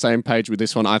on the same page with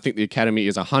this one. I think the Academy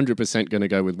is 100% going to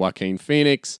go with Joaquin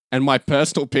Phoenix. And my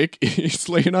personal pick is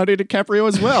Leonardo DiCaprio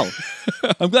as well.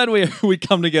 I'm glad we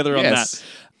come together on that. Yes.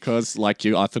 Because, like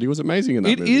you, I thought he was amazing in that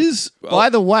It movie. is.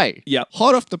 By the way, Yep.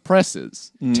 hot off the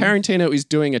presses, Tarantino is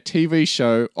doing a TV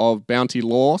show of Bounty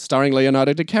Law starring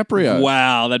Leonardo DiCaprio.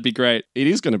 Wow, that'd be great. It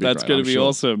is going to be That's great, going I'm to be sure.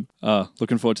 awesome.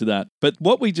 Looking forward to that. But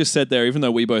what we just said there, even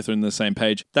though we both are in the same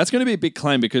page, that's going to be a big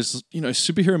claim because, you know,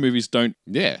 superhero movies don't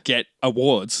Yeah. get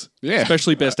awards. Yeah.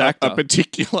 Especially Best Actor.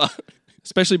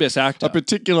 A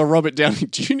particular Robert Downey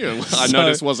Jr. I So-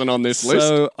 noticed wasn't on this list.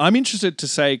 So I'm interested to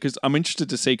see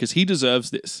because he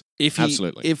deserves this. If he,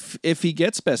 Absolutely. If he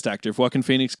gets Best Actor, if Joaquin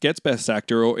Phoenix gets Best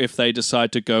Actor, or if they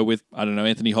decide to go with, I don't know,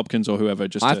 Anthony Hopkins or whoever,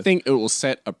 I think it will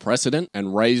set a precedent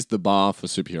and raise the bar for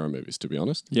superhero movies, to be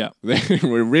honest. Yeah.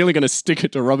 We're really going to stick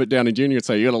it to Robert Downey Jr. and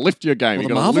say, you got to lift your game. Well, You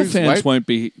the got to Marvel lose fans weight. won't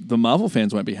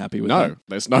be happy with No, that.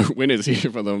 there's no winners here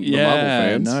for the Marvel Yeah,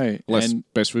 fans. no. Less And-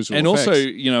 best visual And effects. also,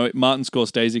 you know, Martin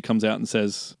Scorsese comes out and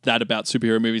says that about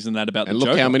superhero movies and that about and the look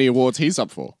Joker. how many awards he's up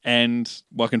for. And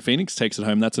Joaquin Phoenix takes it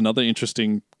home. That's another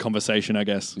interesting conversation, I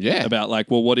guess. Yeah. About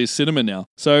like, well, what is cinema now?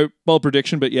 So bold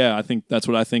prediction, but yeah, I think that's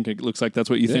what I think. It looks like that's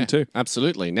what you think too.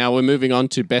 Absolutely. Now we're moving on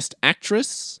to Best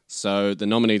Actress. So the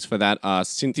nominees for that are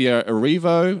Cynthia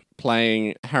Erivo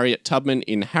playing Harriet Tubman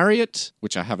in Harriet,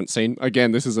 which I haven't seen.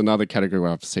 Again, this is another category where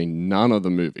I've seen none of the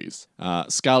movies.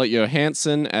 Scarlett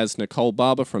Johansson as Nicole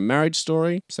Barber from Marriage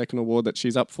Story, second award that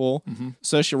she's up for.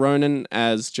 Saoirse Ronan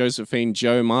as Josephine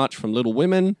Jo March from Little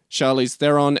Women. Charlize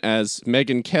Theron as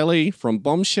Megyn Kelly from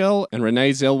Bombshell. And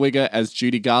Renee Zellweger as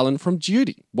Judy Garland from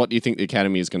Judy. What do you think the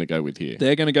Academy is going to go with here?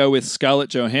 They're going to go with Scarlett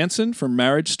Johansson from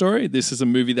Marriage Story. This is a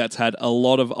movie that's had a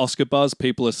lot of Oscar buzz.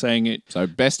 People are saying it. So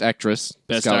Best Actress,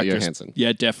 Best Scarlett actress. Johansson.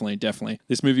 Yeah, definitely.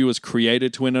 This movie was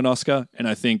created to win an Oscar, and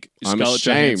I think I'm Scarlett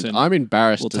ashamed. Johansson. I'm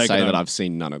embarrassed will to take say it that home. I've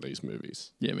seen none of these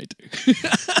movies. Yeah, me too.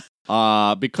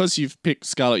 Because you've picked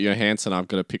Scarlett Johansson, I've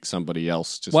got to pick somebody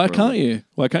else. Just Why for a can't little- you?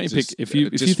 Why can't you just- pick if you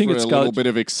just think for it's a little Scarlett? bit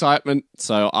of excitement?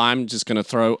 So I'm just going to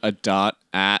throw a dart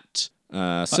at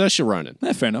Saoirse Ronan.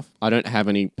 Fair enough. I don't have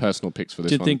any personal picks for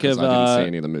this Did one think because of, I didn't see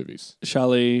any of the movies.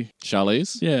 Charlie.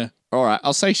 Charlize? Yeah. All right,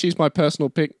 I'll say she's my personal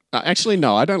pick. Actually,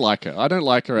 no, I don't like her. I don't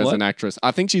like her as What? an actress.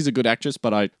 I think she's a good actress,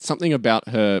 but something about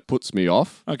her puts me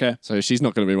off. Okay. So she's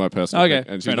not going to be my personal Okay, pick,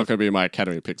 and she's fair not enough. going to be my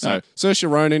Academy pick. So Alright. Saoirse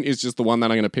Ronan is just the one that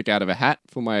I'm going to pick out of a hat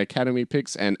for my Academy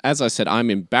picks. And as I said, I'm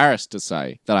embarrassed to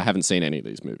say that I haven't seen any of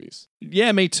these movies.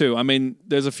 Yeah, me too. I mean,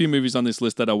 there's a few movies on this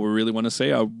list that I really want to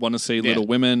see. I want to see Little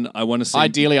Women. I want to see.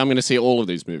 Ideally, I'm going to see all of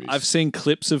these movies. I've seen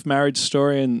clips of Marriage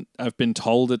Story, and I've been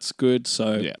told it's good.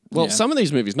 So yeah. Well, some of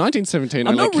these movies, 1917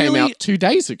 I'm only not came really- out 2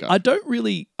 days ago. I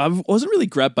wasn't really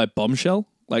grabbed by Bombshell.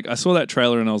 Like I saw that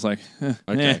trailer and I was like, Okay,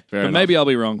 fair but enough. maybe I'll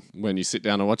be wrong. When you sit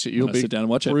down and watch it, you'll I'll be sit down and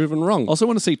watch it. proven wrong. Also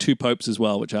want to see Two Popes as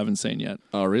well, which I haven't seen yet.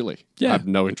 Oh, really? Yeah. I have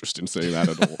no interest in seeing that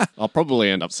at all. I'll probably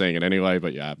end up seeing it anyway,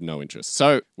 but yeah, I have no interest.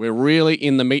 So we're really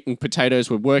in the meat and potatoes.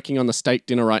 We're working on the steak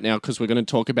dinner right now because we're going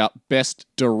to talk about Best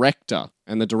Director.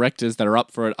 And the directors that are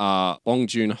up for it are Bong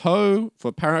Joon-ho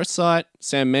for Parasite,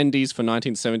 Sam Mendes for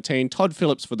 1917, Todd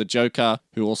Phillips for The Joker,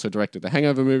 who also directed the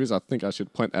Hangover movies. I think I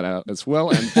should point that out as well.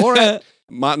 And Borat,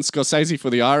 Martin Scorsese for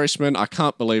The Irishman. I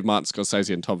can't believe Martin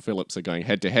Scorsese and Todd Phillips are going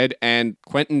head to head. And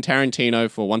Quentin Tarantino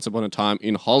for Once Upon a Time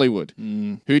in Hollywood.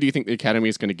 Who do you think the Academy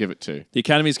is going to give it to? The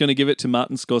Academy is going to give it to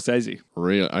Martin Scorsese.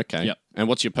 Really? Okay. Yep. And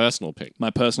what's your personal pick? My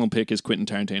personal pick is Quentin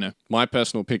Tarantino. My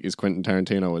personal pick is Quentin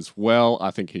Tarantino as well.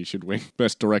 I think he should win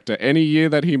Best Director any year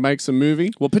that he makes a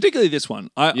movie. Well, particularly this one.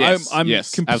 I'm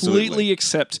completely absolutely.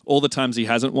 accept all the times he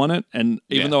hasn't won it. And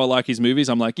even though I like his movies,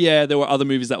 I'm like, yeah, there were other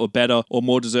movies that were better or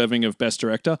more deserving of Best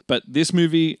Director. But this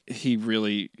movie, he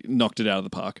really knocked it out of the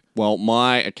park. Well,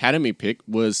 my Academy pick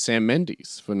was Sam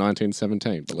Mendes for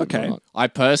 1917. Believe it or Okay. not. I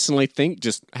personally think,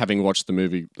 just having watched the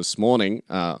movie this morning,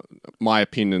 my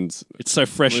opinions... It's so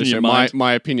fresh in your mind.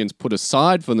 My opinions put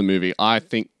aside from the movie, I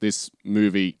think this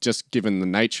movie, just given the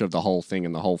nature of the whole thing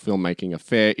and the whole filmmaking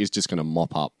affair, is just going to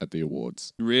mop up at the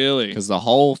awards. Really? Because the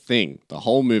whole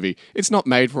movie, it's not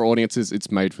made for audiences, it's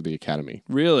made for the Academy.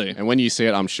 Really? And when you see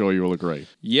it, I'm sure you will agree.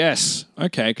 Yes.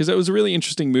 Okay. Because it was a really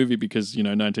interesting movie because,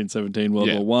 1917,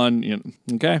 World War One.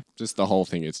 Okay. Just the whole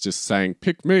thing. It's just saying,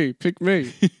 pick me, pick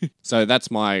me. So that's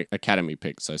my Academy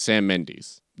pick. So Sam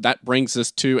Mendes. That brings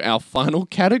us to our final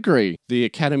category, the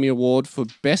Academy Award for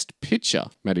Best Picture.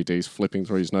 Matty D's flipping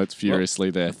through his notes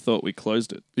furiously there. I thought we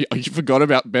closed it. You forgot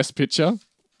about Best Picture?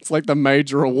 It's like the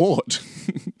major award.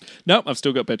 Nope, I've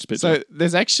still got Best Picture. So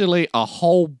there's actually a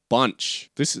whole bunch.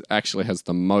 This actually has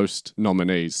the most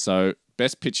nominees. So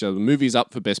Best Picture, the movies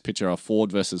up for Best Picture are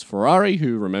Ford versus Ferrari,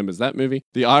 who remembers that movie?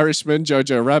 The Irishman,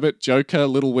 Jojo Rabbit, Joker,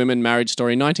 Little Women, Marriage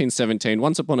Story, 1917,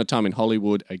 Once Upon a Time in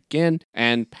Hollywood again,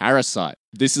 and Parasite.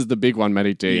 This is the big one,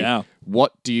 Matty D. Yeah.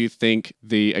 What do you think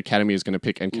the Academy is going to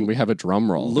pick? And can we have a drum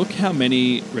roll? Look how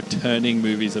many returning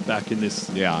movies are back in this,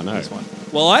 Yeah, I know. this one.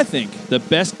 Well, I think the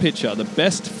Best Picture, the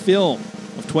best film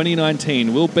of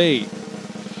 2019 will be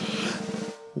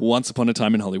Once Upon a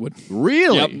Time in Hollywood.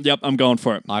 Really? Yep, I'm going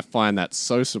for it. I find that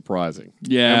so surprising.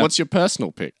 Yeah. And what's your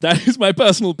personal pick? That is my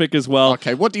personal pick as well.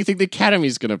 Okay, what do you think the Academy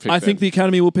is going to pick? I think the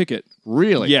Academy will pick it.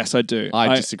 Really? Yes, I do.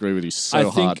 I disagree with you so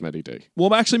hard, Matty D.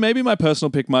 Well, actually, maybe my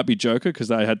personal pick might be Joker because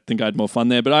I think I had more fun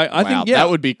there. But I think, that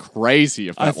would be crazy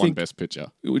if that won think- Best Picture.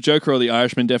 Joker or The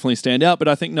Irishman definitely stand out. But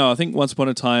I think Once Upon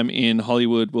a Time in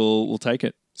Hollywood will take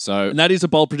it. So And that is a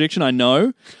bold prediction, I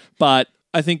know, but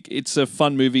I think it's a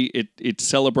fun movie. It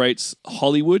celebrates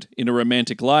Hollywood in a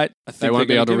romantic light. I think they won't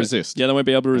be they're able to gonna give resist. Yeah, they won't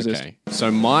be able to resist. Okay. So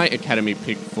my Academy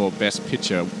pick for Best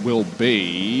Picture will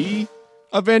be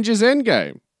Avengers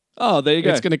Endgame. Oh, there you go.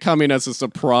 It's going to come in as a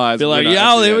surprise. Be like, winner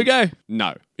yeah, at the there we end. go.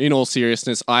 No. In all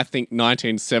seriousness, I think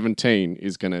 1917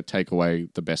 is going to take away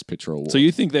the Best Picture award. So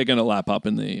you think they're going to lap up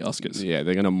in the Oscars? Yeah,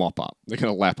 they're going to mop up. They're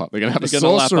going to lap up. They're going to have They're a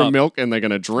gonna saucer lap of up. milk and they're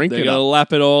going to drink They're it going to up.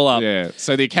 lap it all up. Yeah.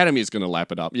 So the Academy is going to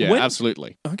lap it up. Yeah, When-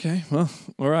 absolutely. Okay, well,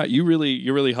 all right. You're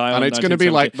really high on And it's going to be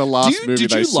like the last movie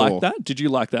Did they you saw. like that? Did you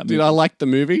like that movie? Did I like the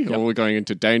movie? Or we're going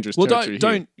into dangerous well,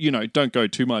 territory here? don't go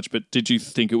too much. But did you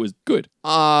think it was good?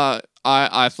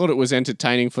 I thought it was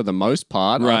entertaining for the most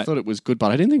part. I Right. thought it was good,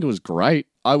 but I didn't think it was great.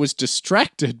 I was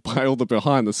distracted by all the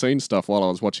behind the scenes stuff while I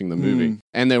was watching the movie.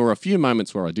 And there were a few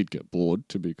moments where I did get bored,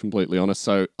 to be completely honest.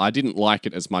 So I didn't like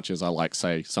it as much as I like,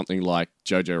 say, something like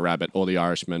Jojo Rabbit or The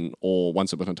Irishman or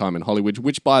Once Upon a Time in Hollywood,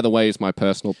 which, by the way, is my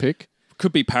personal pick.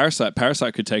 Could be Parasite.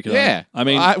 Parasite could take it Yeah. on. I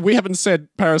mean, we haven't said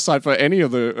Parasite for any of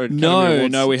the Academy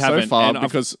Awards no, we haven't. so far And I've-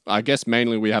 because I guess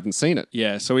mainly we haven't seen it.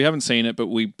 yeah, so we haven't seen it, but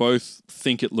we both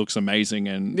think it looks amazing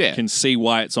and Yeah. can see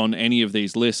why it's on any of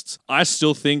these lists. I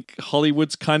still think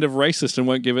Hollywood's kind of racist and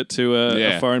won't give it to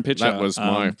a foreign picture. That was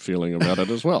my feeling about it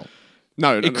as well.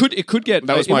 No, It could get.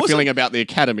 That was it my wasn't- feeling about the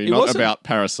Academy, not wasn't- about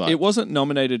Parasite. It wasn't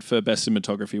nominated for best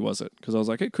cinematography, was it? Because I was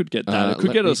like, it could get that. It could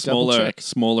let get me a double check.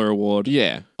 smaller award.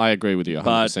 Yeah, I agree with you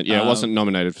 100%. Yeah, it wasn't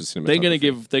nominated for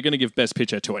cinematography. They're gonna give best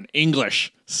picture to an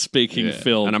English speaking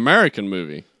film. An American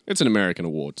movie. It's an American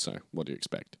award, so what do you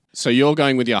expect? So you're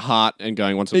going with your heart and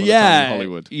going Once Upon a Time in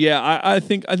Hollywood. Yeah, I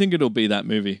think it'll be that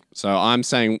movie. So I'm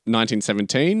saying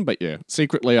 1917, but yeah,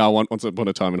 secretly I want Once Upon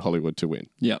a Time in Hollywood to win.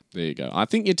 Yeah. There you go. I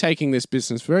think you're taking this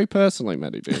business very personally,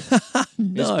 Matty D.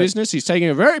 This No. business, he's taking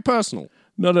it very personal.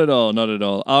 Not at all. Not at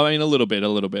all. I mean, a little bit.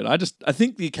 I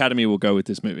think the Academy will go with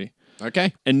this movie.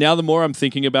 Okay. And now the more I'm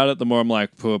thinking about it, the more I'm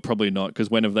like, probably not, because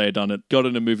when have they done it? Got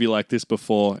in a movie like this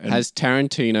before? And Has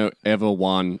Tarantino ever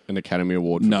won an Academy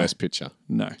Award for No. Best Picture?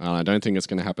 no. And I don't think it's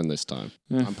going to happen this time.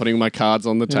 I'm putting my cards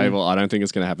on the table. I don't think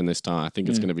it's going to happen this time. I think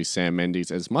it's going to be Sam Mendes.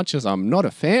 As much as I'm not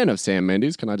a fan of Sam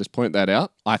Mendes, can I just point that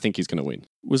out? I think he's going to win.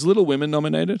 Was Little Women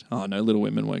nominated? Oh, no, Little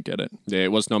Women won't get it. Yeah,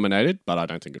 it was nominated, but I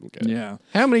don't think it will get it. Yeah.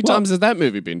 How many Well- times has that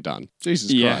movie been done?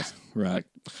 Jesus Yeah. Christ. Right.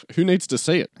 Who needs to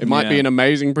see it? It might be an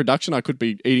amazing production. I could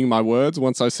be eating my words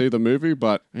once I see the movie,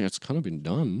 but it's kind of been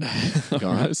done,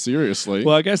 guys. Seriously.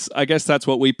 Well, I guess that's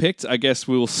what we picked. I guess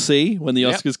we'll see when the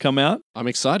Oscars come out. I'm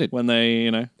excited. When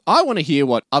they, I want to hear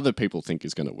what other people think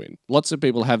is going to win. Lots of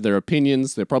people have their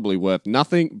opinions. They're probably worth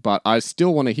nothing, but I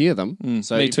still want to hear them.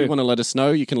 So if you want to let us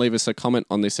know, you can leave us a comment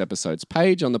on this episode's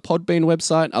page on the Podbean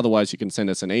website. Otherwise, you can send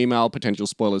us an email,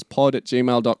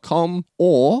 potentialspoilerspod@gmail.com,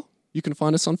 or you can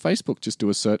find us on Facebook. Just do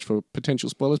a search for Potential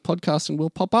Spoilers Podcast and we'll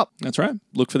pop up. That's right.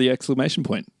 Look for the exclamation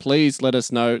point. Please let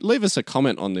us know. Leave us a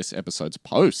comment on this episode's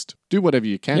post. Do whatever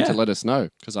you can to let us know,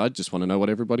 because I just want to know what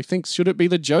everybody thinks. Should it be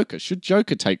the Joker? Should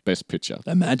Joker take Best Picture?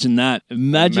 Imagine that.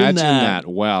 Imagine that.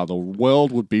 Wow, the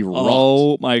world would be rocked.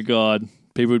 Oh my God.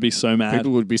 People would be so mad.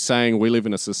 People would be saying we live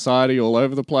in a society all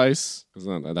over the place.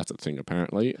 Because that's a thing,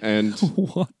 apparently. And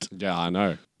what? Yeah, I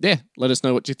know. Yeah, let us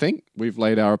know what you think. We've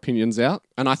laid our opinions out.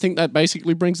 And I think that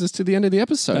basically brings us to the end of the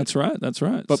episode. That's right. That's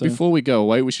right. But before we go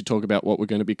away, we should talk about what we're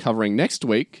going to be covering next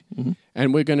week. Mm-hmm.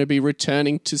 And we're going to be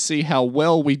returning to see how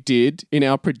well we did in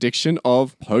our prediction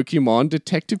of Pokemon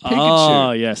Detective Pikachu.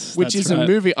 Oh, yes. Which is a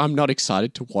movie I'm not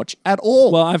excited to watch at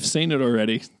all. Well, I've seen it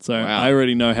already, so I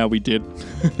already know how we did.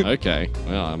 Okay.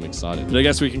 Well, I'm excited. But I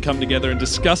guess we can come together and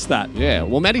discuss that. Yeah.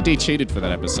 Well, Matty D cheated for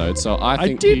that episode, so I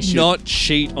think he should not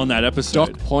cheat on that episode.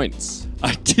 Dock points.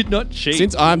 I did not cheat.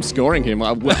 Since I'm scoring him,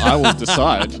 I will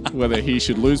decide whether he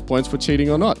should lose points for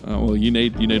cheating or not. Oh, well, you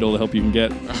need all the help you can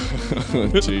get.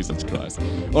 Jesus Christ.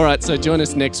 All right, so join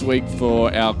us next week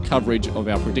for our coverage of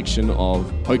our prediction of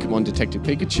Pokemon Detective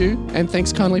Pikachu. And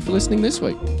thanks kindly for listening this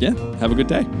week. Yeah, have a good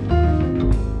day.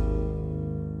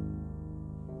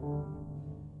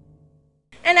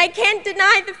 And I can't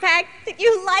deny the fact that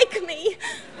you like me.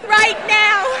 Right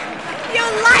now, you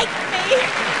like me.